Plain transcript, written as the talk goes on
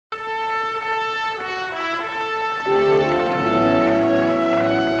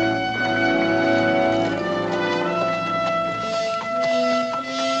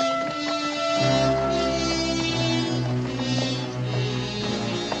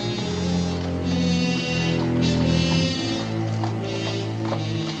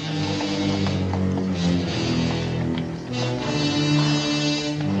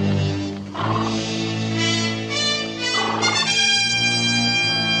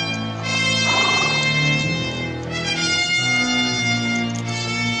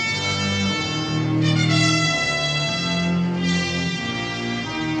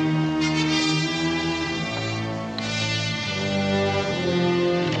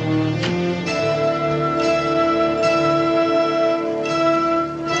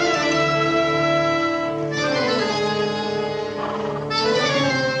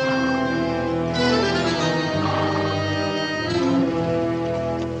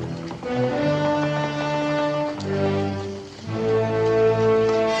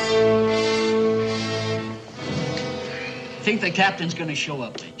think the captain's gonna show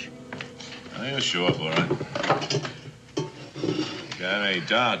up, Mitch? Oh, he'll show up, all right. Got any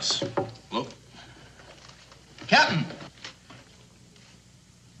doubts? Look. Captain!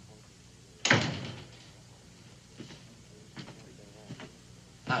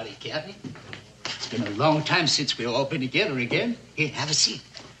 Howdy, Captain. It's been a long time since we've all been together again. Here, have a seat.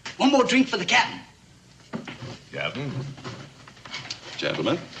 One more drink for the captain. Captain?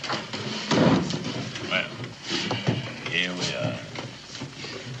 Gentlemen. Well, here we are.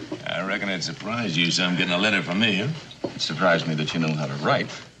 I reckon it surprised you some getting a letter from me, huh? It surprised me that you know how to write.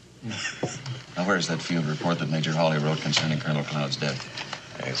 Now, where's that field report that Major Hawley wrote concerning Colonel Cloud's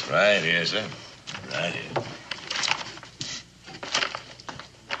death? That's right here, sir. Right here.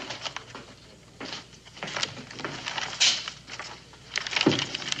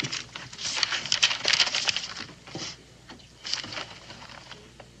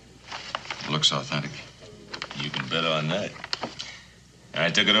 Looks authentic. You can bet on that. I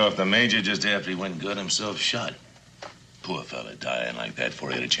took it off the major just after he went and got himself shot. Poor fella dying like that before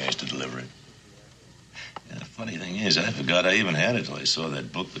he had a chance to deliver it. And the funny thing is, I forgot I even had it till I saw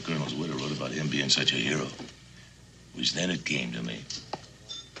that book the colonel's widow wrote about him being such a hero. It was then it came to me.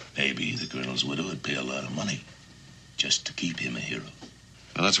 Maybe the colonel's widow would pay a lot of money just to keep him a hero.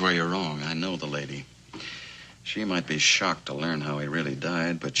 Well, that's where you're wrong. I know the lady. She might be shocked to learn how he really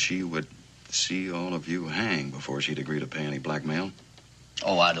died, but she would see all of you hang before she'd agree to pay any blackmail.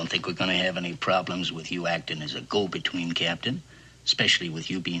 Oh, I don't think we're going to have any problems with you acting as a go-between, Captain. Especially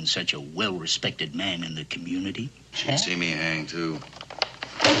with you being such a well-respected man in the community. She'd see me hang, too.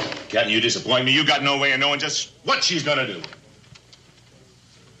 Captain, you disappoint me. You got no way of knowing just what she's gonna do.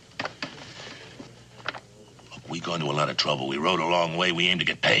 Look, we gone to a lot of trouble. We rode a long way. We aim to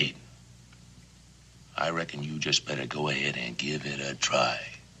get paid. I reckon you just better go ahead and give it a try.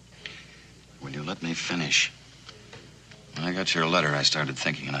 Will you let me finish? When I got your letter, I started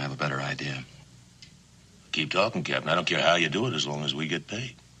thinking, and I have a better idea. Keep talking, Captain. I don't care how you do it as long as we get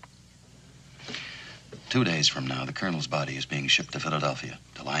paid. 2 days from now, the colonel's body is being shipped to Philadelphia,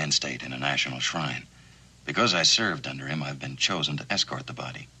 to lie in state in a national shrine. Because I served under him, I've been chosen to escort the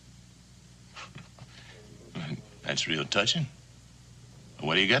body. That's real touching.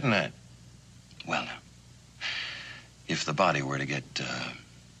 What are you getting at? Well, now, if the body were to get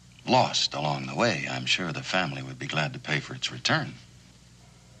lost along the way, I'm sure the family would be glad to pay for its return.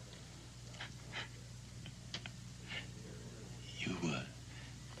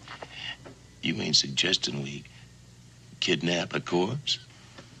 You ain't suggesting we kidnap a corpse?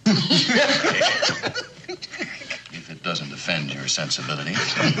 If it doesn't offend your sensibilities.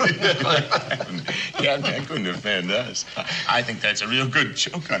 Captain, that couldn't offend us. I think that's a real good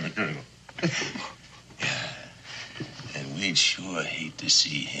joke on the colonel. Yeah. And we'd sure hate to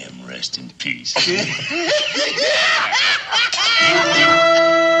see him rest in peace.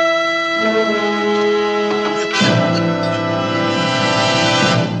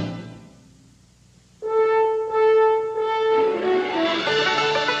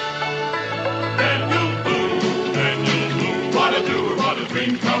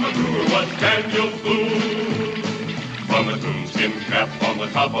 Daniel Boone. From a coonskin cap on the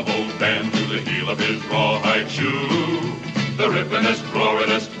top of old Dan to the heel of his rawhide shoe, the rippin'est,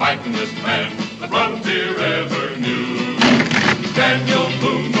 roarin'est, fightin'est man the frontier ever knew. Daniel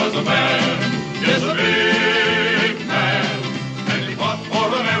Boone was a man, yes, a big man, and he fought for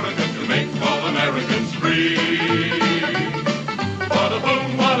America to make all Americans free. What a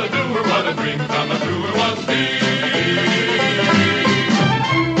Boone, what a doer, what a dream come truer was he.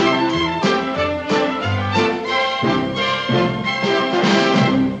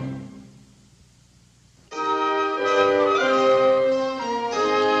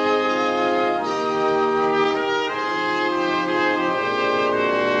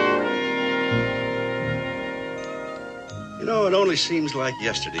 It only seems like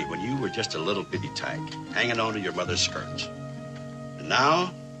yesterday when you were just a little bitty tyke hanging onto your mother's skirts. And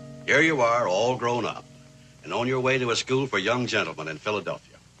now, here you are, all grown up, and on your way to a school for young gentlemen in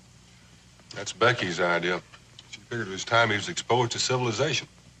Philadelphia. That's Becky's idea. She figured it was time he was exposed to civilization.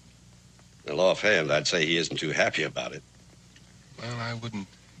 Well, offhand, I'd say he isn't too happy about it. Well, I wouldn't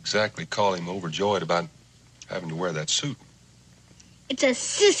exactly call him overjoyed about having to wear that suit. It's a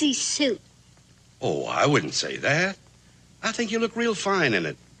sissy suit. Oh, I wouldn't say that. I think you look real fine in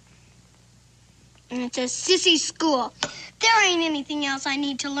it. And it's a sissy school. There ain't anything else I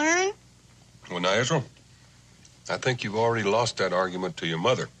need to learn. Well, now, Israel, I think you've already lost that argument to your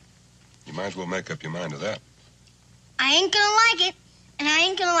mother. You might as well make up your mind to that. I ain't gonna like it, and I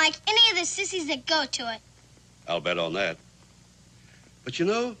ain't gonna like any of the sissies that go to it. I'll bet on that. But you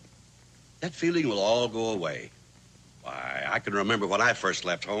know, that feeling will all go away. Why, I can remember when I first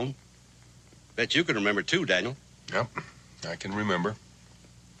left home. Bet you can remember, too, Daniel. Yep, I can remember.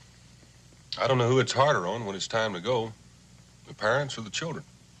 I don't know who it's harder on when it's time to go, the parents or the children.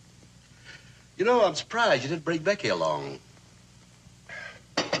 You know, I'm surprised you didn't bring Becky along.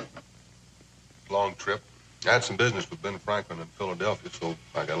 Long trip. I had some business with Ben Franklin in Philadelphia, so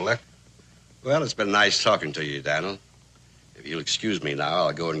I got elected. Well, it's been nice talking to you, Daniel. If you'll excuse me now,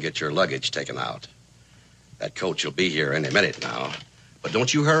 I'll go and get your luggage taken out. That coach will be here any minute now. But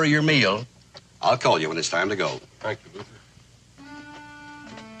don't you hurry your meal. I'll call you when it's time to go. Thank you, Luther.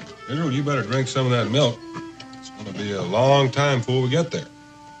 Israel, you better drink some of that milk. It's going to be a long time before we get there.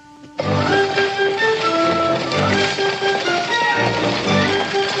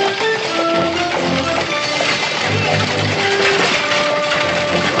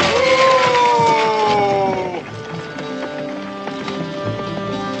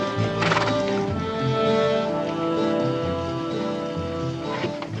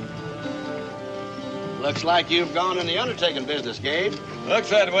 Looks like you've gone in the undertaking business, Gabe. Looks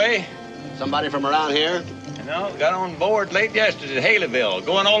that way. Somebody from around here? No, got on board late yesterday at Haleyville,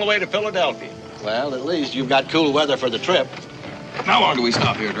 going all the way to Philadelphia. Well, at least you've got cool weather for the trip. How long do we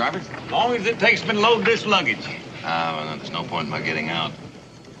stop here, driver? As long as it takes me to load this luggage. Well, there's no point in my getting out.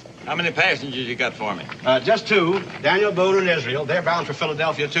 How many passengers you got for me? Just two. Daniel, Boone, and Israel. They're bound for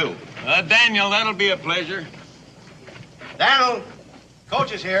Philadelphia, too. Daniel, that'll be a pleasure. Daniel,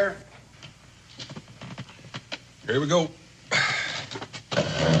 coach is here. Here we go.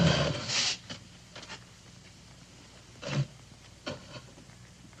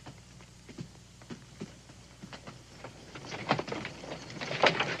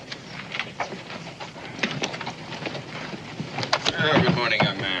 Good morning,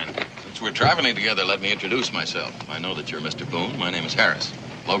 young man. Since we're traveling together, let me introduce myself. I know that you're Mr. Boone. My name is Harris.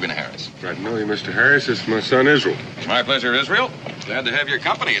 Logan Harris. Glad to know you, Mr. Harris. This is my son, Israel. My pleasure, Israel. Glad to have your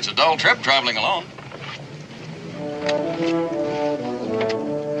company. It's a dull trip traveling alone.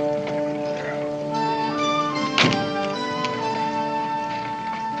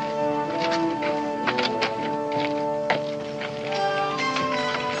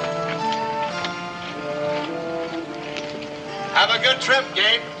 Have a good trip,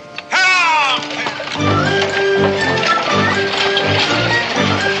 Gabe.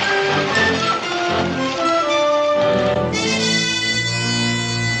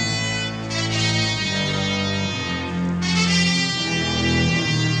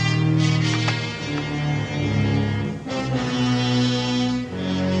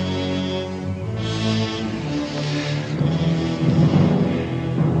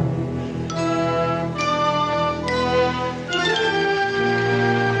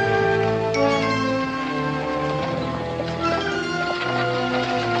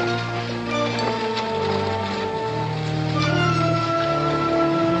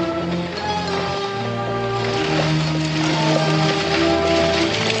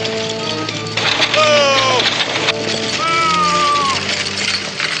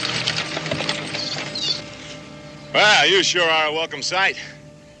 Well, you sure are a welcome sight.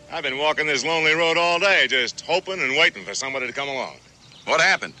 I've been walking this lonely road all day, just hoping and waiting for somebody to come along. What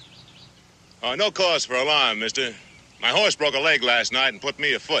happened? No cause for alarm, mister. My horse broke a leg last night and put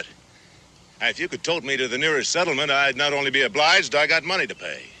me afoot. If you could tote me to the nearest settlement, I'd not only be obliged, I got money to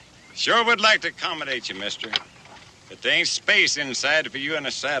pay. Sure would like to accommodate you, mister. But there ain't space inside for you in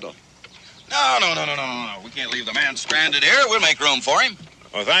a saddle. No. We can't leave the man stranded here. We'll make room for him.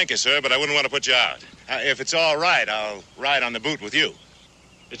 Well, thank you, sir, but I wouldn't want to put you out. If it's all right, I'll ride on the boot with you.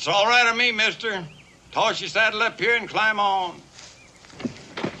 It's all right on me, mister. Toss your saddle up here and climb on.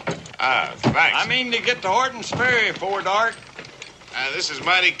 Thanks. I mean to get to Horton's Ferry before dark. This is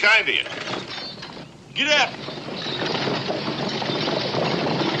mighty kind of you. Get up.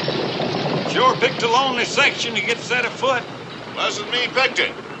 Sure picked a lonely section to get set afoot. Wasn't me picked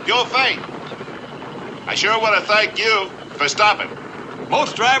it. Your fate. I sure want to thank you for stopping.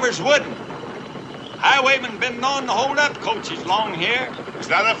 Most drivers wouldn't. Highwaymen been known to hold up coaches long here. Is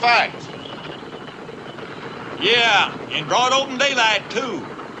that a fact? Yeah, in broad open daylight, too.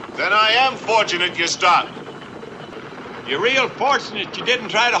 Then I am fortunate you stopped. You're real fortunate you didn't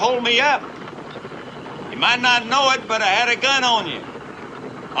try to hold me up. You might not know it, but I had a gun on you.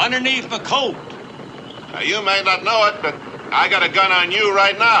 Underneath my coat. Now, you may not know it, but I got a gun on you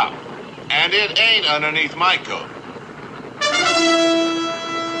right now. And it ain't underneath my coat.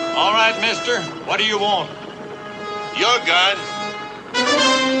 All right, mister. What do you want? Your gun.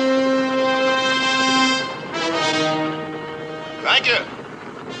 Thank you.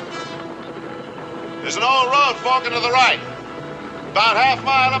 There's an old road forking to the right. About half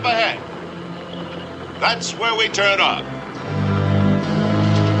mile up ahead. That's where we turn up.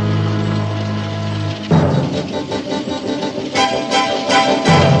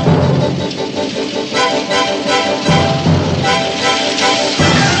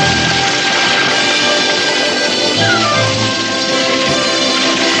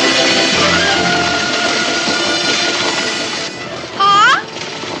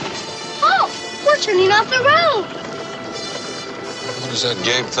 Turning off the road. What does that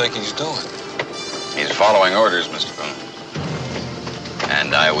Gabe think he's doing? He's following orders, Mr. Boone.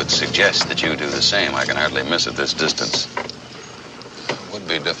 And I would suggest that you do the same. I can hardly miss at this distance. It would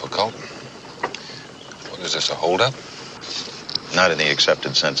be difficult. What is this, a holdup? Not in the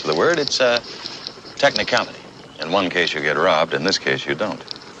accepted sense of the word. It's a technicality. In one case, you get robbed. In this case, you don't.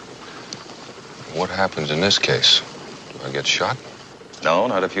 What happens in this case? Do I get shot? No,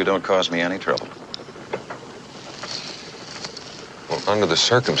 not if you don't cause me any trouble. Well, under the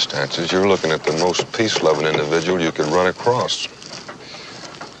circumstances, you're looking at the most peace-loving individual you could run across.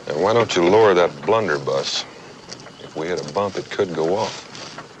 And why don't you lower that blunderbuss? If we hit a bump, it could go off.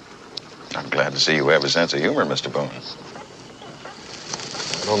 I'm glad to see you have a sense of humor, Mr. Boone.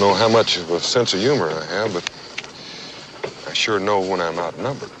 I don't know how much of a sense of humor I have, but I sure know when I'm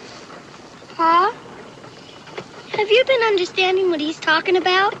outnumbered. Pa? Have you been understanding what he's talking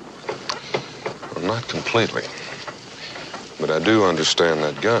about? Well, not completely. But I do understand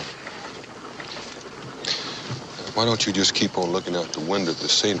that gun. Why don't you just keep on looking out the window at the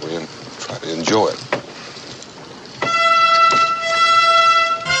scenery and try to enjoy it?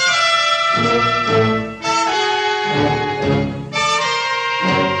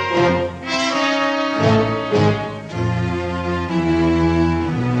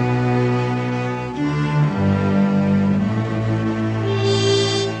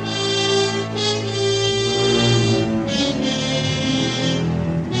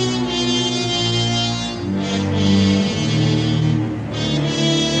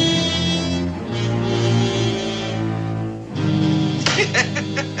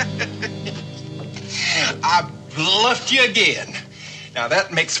 You again. Now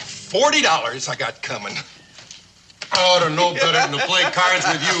that makes $40 I got coming. I ought to know better than to play cards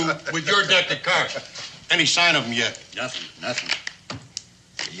with you with your deck of cards. Any sign of them yet? Nothing.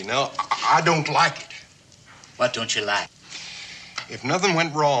 You know, I don't like it. What don't you like? If nothing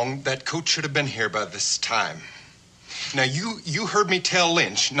went wrong, that coach should have been here by this time. Now, you heard me tell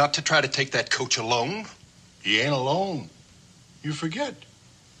Lynch not to try to take that coach alone. He ain't alone. You forget.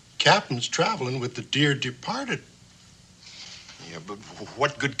 Captain's traveling with the dear departed. Yeah, but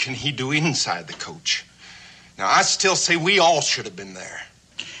what good can he do inside the coach? Now, I still say we all should have been there.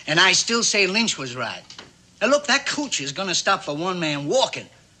 And I still say Lynch was right. Now, look, that coach is going to stop for one man walking,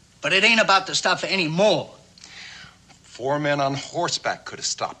 but it ain't about to stop for any more. 4 men on horseback could have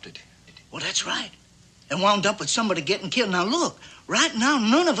stopped it. Well, that's right. And wound up with somebody getting killed. Now, look, right now,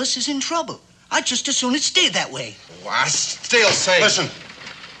 none of us is in trouble. I'd just as soon it stayed that way. Oh, I still say... Listen.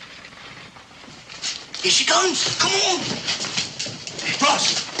 Here she comes. Come on.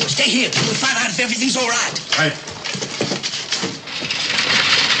 Ross, stay here. We'll find out if everything's all right. Right.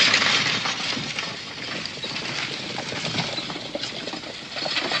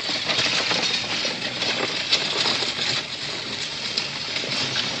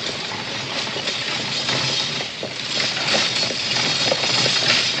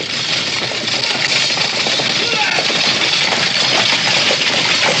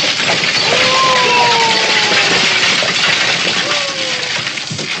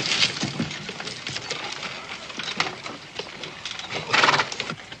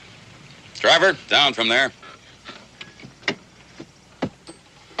 Driver, down from there.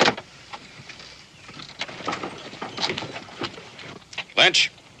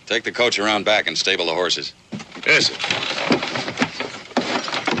 Lynch, take the coach around back and stable the horses. Yes, sir.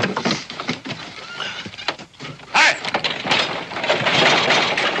 Hi!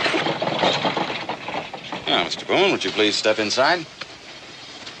 Now, Mr. Boone, would you please step inside?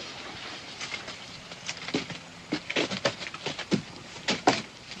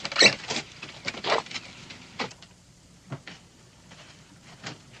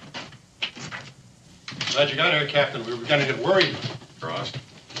 Glad you got here, Captain. We were going to get worried. Frost.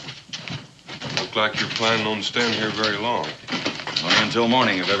 Look like you're planning on staying here very long. Only until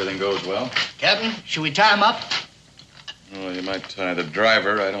morning, if everything goes well. Captain, should we tie him up? Well, you might tie the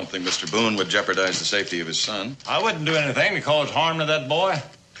driver. I don't think Mr. Boone would jeopardize the safety of his son. I wouldn't do anything to cause harm to that boy.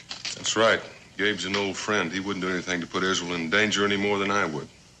 That's right. Gabe's an old friend. He wouldn't do anything to put Israel in danger any more than I would.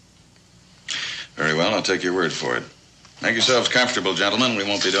 Very well, I'll take your word for it. Make yourselves comfortable, gentlemen. We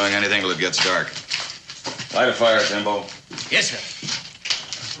won't be doing anything till it gets dark. Light a fire, Timbo. Yes, sir.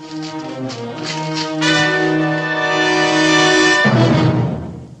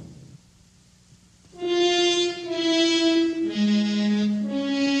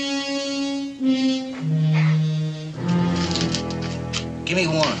 Give me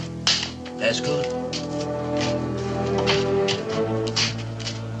one. That's good.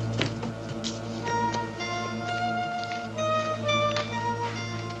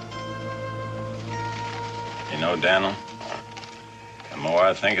 You know, Daniel, the more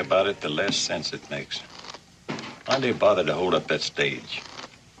I think about it, the less sense it makes. Why do you bother to hold up that stage?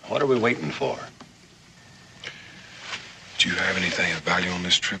 What are we waiting for? Do you have anything of value on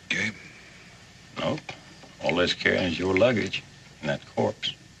this trip, Gabe? Nope. All that's carrying is your luggage and that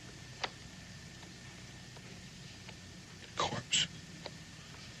corpse. Corpse?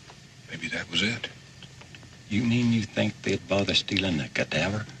 Maybe that was it. You mean you think they'd bother stealing a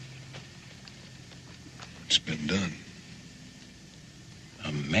cadaver? It's been done.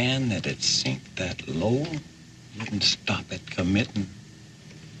 A man that'd sink that low wouldn't stop at committing.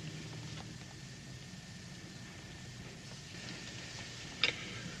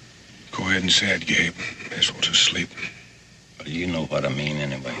 Go ahead and say it, Gabe. May as well just sleep. Well, you know what I mean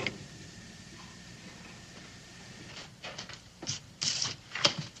anyway.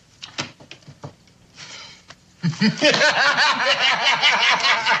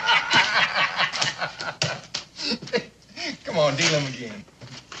 Come on, deal him again.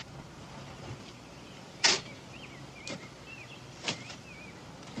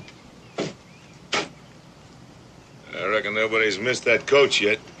 I reckon nobody's missed that coach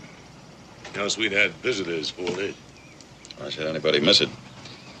yet. Else we'd had visitors for it. Why should anybody miss it?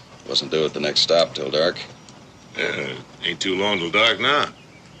 Wasn't due at the next stop till dark. Yeah, ain't too long till dark now.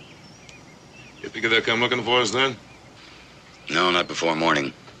 You figure they'll come looking for us then? No, not before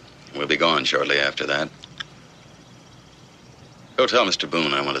morning. We'll be gone shortly after that. Go tell Mr.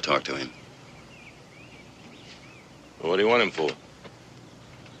 Boone I want to talk to him. What do you want him for?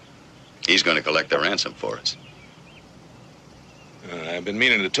 He's going to collect the ransom for us. I've been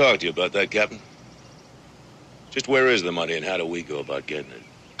meaning to talk to you about that, Captain. Just where is the money and how do we go about getting it?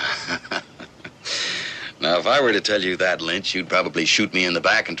 Now, if I were to tell you that, Lynch, you'd probably shoot me in the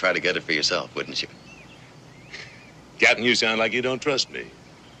back and try to get it for yourself, wouldn't you? Captain, you sound like you don't trust me.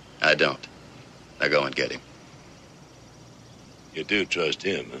 I don't. Now go and get him. You do trust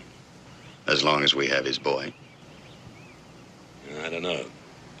him, huh? As long as we have his boy. I don't know.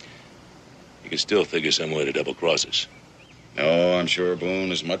 You can still figure some way to double-cross us. No, I'm sure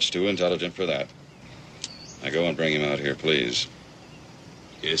Boone is much too intelligent for that. Now go and bring him out here, please.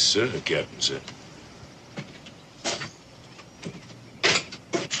 Yes, sir, Captain, sir.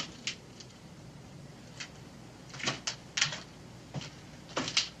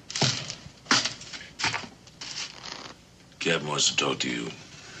 Captain wants to talk to you.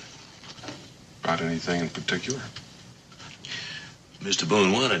 About anything in particular? Mr.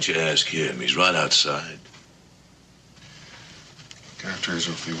 Boone, why don't you ask him? He's right outside. Look after his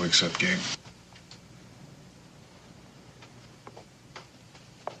if he wakes up, Gabe.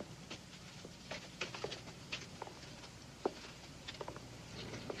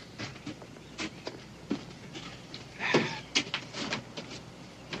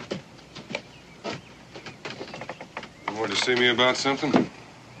 You want to see me about something?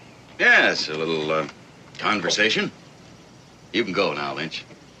 Yes, a little, conversation. You can go now, Lynch.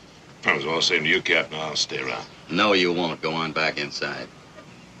 I was all saying to you, Captain, I'll stay around. No, you won't. Go on back inside.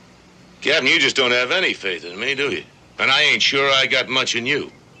 Captain, you just don't have any faith in me, do you? And I ain't sure I got much in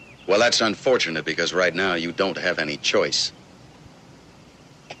you. Well, that's unfortunate because right now you don't have any choice.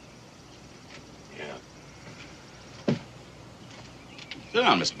 Yeah. Sit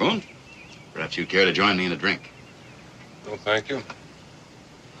down, Mr. Boone. Perhaps you'd care to join me in a drink. No, thank you.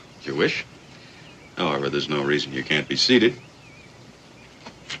 It's your wish. However, there's no reason you can't be seated.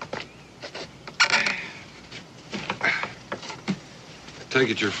 I take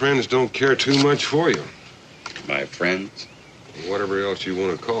it your friends don't care too much for you. My friends? Whatever else you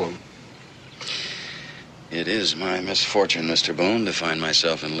want to call them. It is my misfortune, Mr. Boone, to find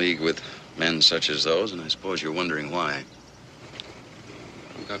myself in league with men such as those, and I suppose you're wondering why.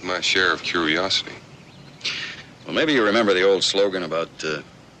 I've got my share of curiosity. Well, maybe you remember the old slogan about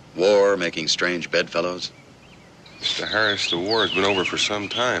war making strange bedfellows? Mr. Harris, the war has been over for some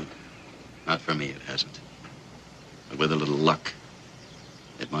time. Not for me, it hasn't. But with a little luck,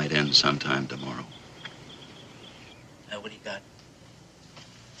 it might end sometime tomorrow. Now, what do you got?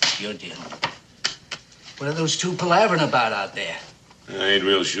 Your deal. What are those two palavering about out there? I ain't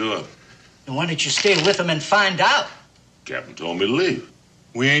real sure. And why don't you stay with them and find out? Captain told me to leave.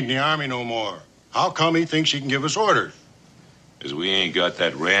 We ain't in the Army no more. How come he thinks he can give us orders? 'Cause we ain't got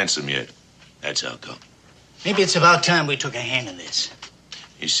that ransom yet. That's how come. Maybe it's about time we took a hand in this.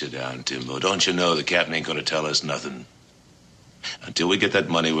 You sit down, Timbo. Don't you know the captain ain't gonna tell us nothing? Until we get that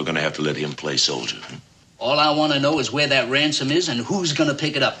money, we're gonna have to let him play soldier. All I want to know is where that ransom is and who's going to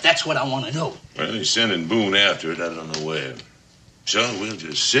pick it up. That's what I want to know. Well, he's sending Boone after it. I don't know where. So we'll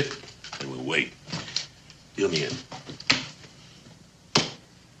just sit and we'll wait. Deal me in.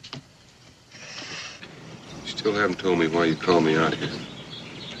 Still haven't told me why you called me out here.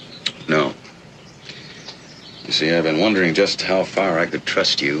 No. You see, I've been wondering just how far I could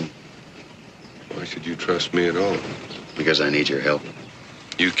trust you. Why should you trust me at all? Because I need your help.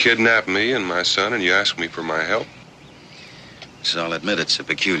 You kidnapped me and my son and you asked me for my help? So I'll admit it's a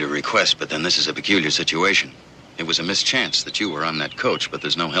peculiar request, but then this is a peculiar situation. It was a mischance that you were on that coach, but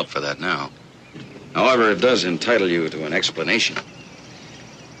there's no help for that now. However, it does entitle you to an explanation.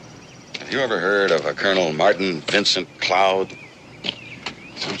 Have you ever heard of a Colonel Martin Vincent Cloud?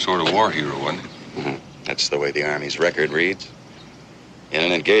 Some sort of war hero, wasn't he? Mm-hmm. That's the way the Army's record reads. In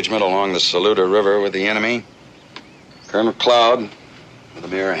an engagement along the Saluda River with the enemy, Colonel Cloud, with a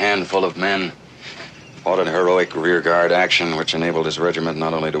mere handful of men, fought a heroic rearguard action which enabled his regiment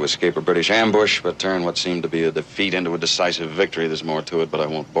not only to escape a British ambush, but turn what seemed to be a defeat into a decisive victory. There's more to it, but I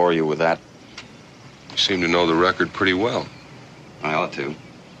won't bore you with that. You seem to know the record pretty well. I ought to.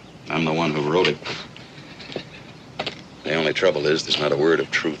 I'm the one who wrote it. The only trouble is there's not a word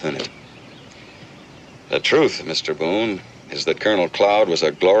of truth in it. The truth, Mr. Boone, is that Colonel Cloud was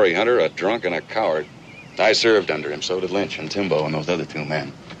a glory hunter, a drunk, and a coward. I served under him, so did Lynch and Timbo and those other two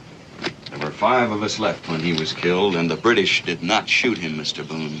men. There were 5 of us left when he was killed, and the British did not shoot him, Mr.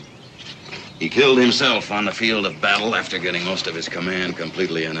 Boone. He killed himself on the field of battle after getting most of his command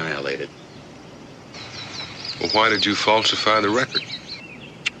completely annihilated. Well, why did you falsify the record?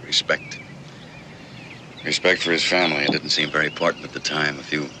 Respect. Respect for his family. It didn't seem very important at the time. A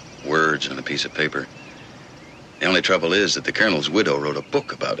few words on a piece of paper. The only trouble is that the Colonel's widow wrote a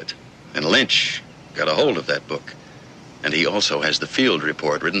book about it, and Lynch got a hold of that book. And he also has the field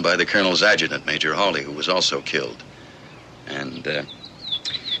report written by the Colonel's adjutant, Major Hawley, who was also killed. And,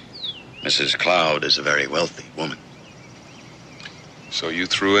 Mrs. Cloud is a very wealthy woman. So you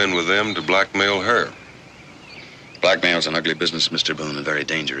threw in with them to blackmail her? Blackmail's an ugly business, Mr. Boone, and very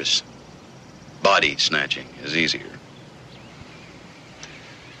dangerous. Body snatching is easier.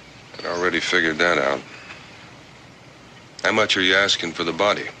 I'd already figured that out. How much are you asking for the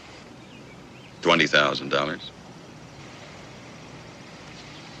body? $20,000.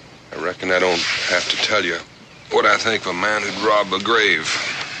 I reckon I don't have to tell you what I think of a man who'd rob a grave.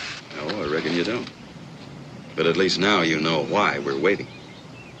 No, I reckon you don't. But at least now you know why we're waiting.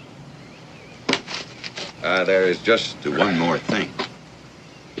 There is just one more thing.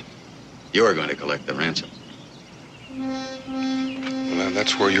 You're going to collect the ransom. Well,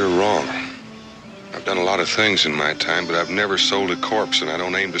 that's where you're wrong. I've done a lot of things in my time, but I've never sold a corpse, and I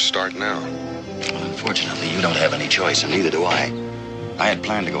don't aim to start now. Well, unfortunately, you don't have any choice, and neither do I. I had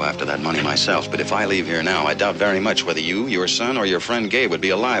planned to go after that money myself, but if I leave here now, I doubt very much whether you, your son, or your friend Gabe would be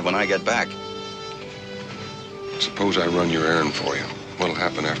alive when I get back. Suppose I run your errand for you. What'll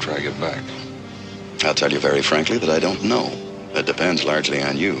happen after I get back? I'll tell you very frankly that I don't know. It depends largely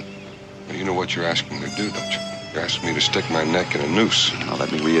on you. Well, you know what you're asking me to do, don't you? You're asking me to stick my neck in a noose. Now,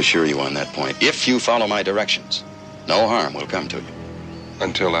 let me reassure you on that point. If you follow my directions, no harm will come to you.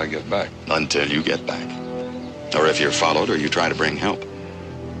 Until I get back. Until you get back. Or if you're followed or you try to bring help.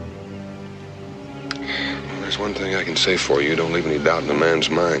 Well, there's one thing I can say for you. Don't leave any doubt in a man's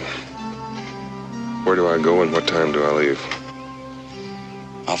mind. Where do I go and what time do I leave?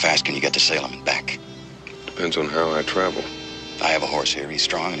 How fast can you get to Salem and back? Depends on how I travel. I have a horse here. He's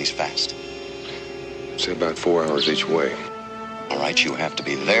strong and he's fast. Say about 4 hours each way. All right, you have to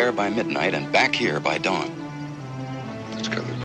be there by midnight and back here by dawn. That's got me